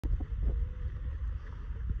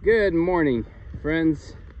Good morning,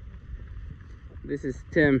 friends. This is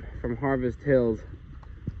Tim from Harvest Hills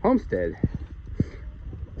Homestead.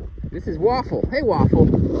 This is Waffle. Hey, Waffle.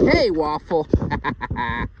 Hey, Waffle.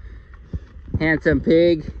 Handsome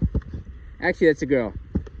pig. Actually, that's a girl.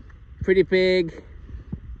 Pretty pig.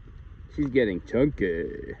 She's getting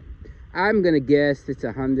chunky. I'm gonna guess it's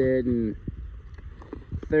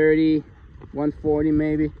 130, 140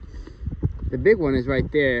 maybe. The big one is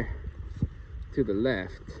right there to the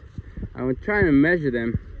left. I'm trying to measure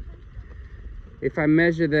them. If I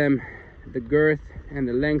measure them, the girth and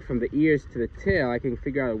the length from the ears to the tail, I can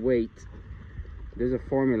figure out a weight. There's a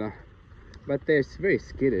formula, but they're very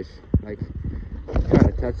skittish. Like, try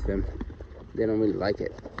to touch them, they don't really like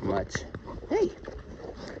it much. Hey,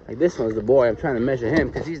 like this one's the boy. I'm trying to measure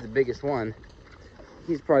him because he's the biggest one.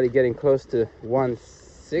 He's probably getting close to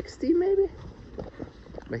 160 maybe,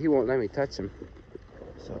 but he won't let me touch him.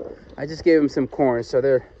 So I just gave him some corn, so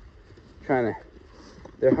they're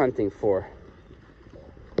hunting for.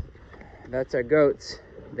 That's our goats.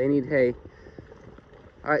 They need hay.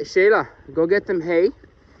 All right, Shayla, go get them hay.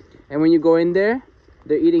 And when you go in there,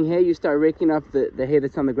 they're eating hay, you start raking up the hay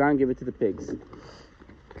that's on the ground, give it to the pigs.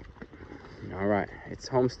 All right, it's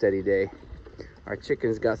homesteady day. Our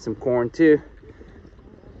chickens got some corn too.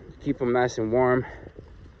 Keep them nice and warm.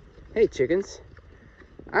 Hey, chickens.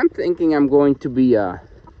 I'm thinking I'm going to be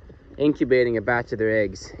incubating a batch of their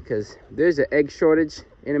eggs because there's an egg shortage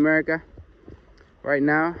in America right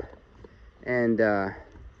now, and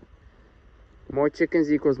more chickens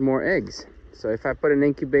equals more eggs. So if I put 12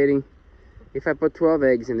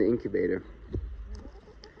 eggs in the incubator,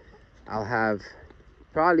 I'll have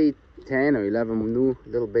probably 10 or 11 new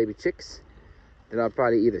little baby chicks that I'll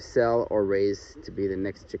probably either sell or raise to be the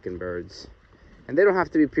next chicken birds. And they don't have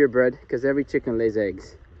to be purebred because every chicken lays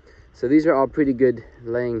eggs. So these are all pretty good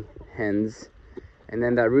laying hens. And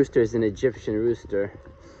then that rooster is an Egyptian rooster.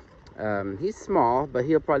 He's small, but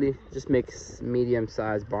he'll probably just make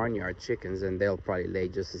medium-sized barnyard chickens, and they'll probably lay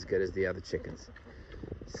just as good as the other chickens.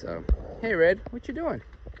 So, hey, Red, what you doing?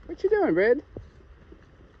 What you doing, Red?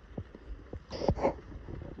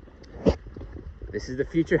 This is the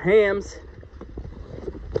future hams.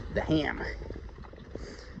 The ham.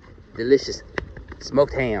 Delicious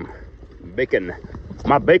smoked ham. Bacon.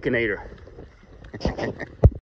 My baconator.